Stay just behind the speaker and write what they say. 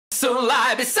So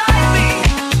lie beside me,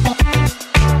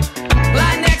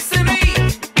 lie next to me.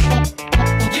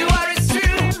 You are as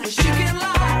true as you can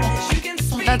lie, as you can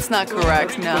speak. That's not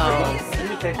correct, no.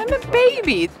 I'm a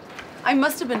baby. I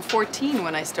must have been 14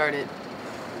 when I started.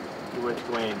 You were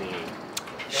 20.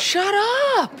 Shut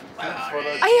up!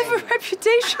 I have a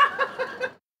reputation.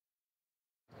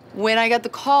 When I got the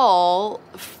call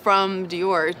from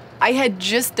DIOR, I had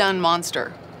just done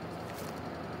Monster.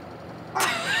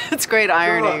 It's great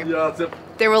irony.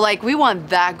 They were like, we want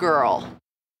that girl.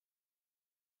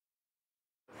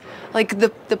 Like the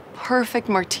perfect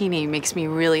martini makes me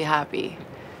really happy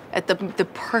at the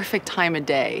perfect time of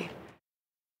day.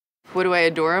 What do I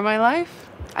adore in my life?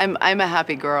 I'm a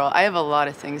happy girl. I have a lot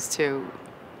of things to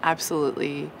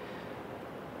absolutely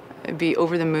be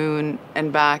over the moon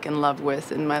and back in love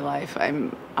with in my life.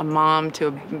 I'm a mom to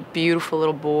a beautiful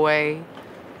little boy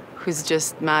who's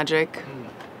just magic.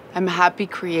 I'm happy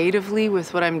creatively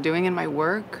with what I'm doing in my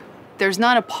work. There's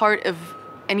not a part of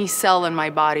any cell in my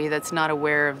body that's not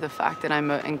aware of the fact that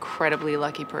I'm an incredibly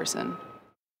lucky person.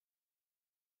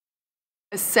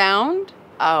 A sound?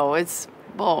 Oh,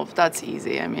 well, that's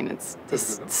easy. I mean, it's the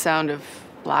sound of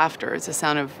laughter. It's the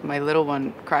sound of my little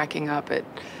one cracking up at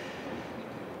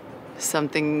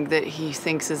something that he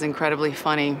thinks is incredibly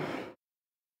funny.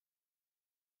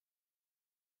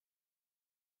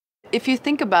 If you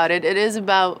think about it, it is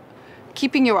about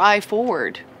keeping your eye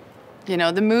forward. You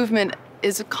know, the movement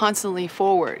is constantly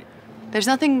forward. There's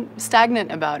nothing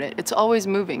stagnant about it. It's always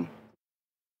moving.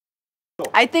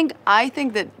 I think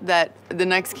that the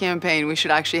next campaign, we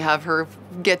should actually have her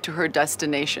get to her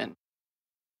destination.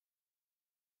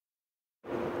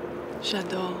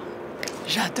 J'adore.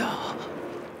 J'adore.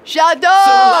 J'adore!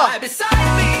 So lie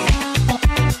beside me,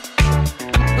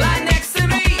 lie next to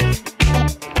me.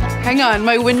 Hang on,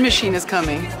 my wind machine is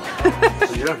coming.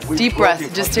 Deep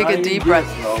breath, just take a deep breath.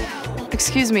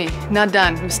 Excuse me, not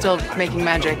done. I'm still making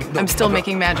magic. I'm still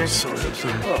making magic.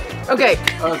 Okay.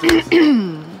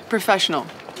 Professional.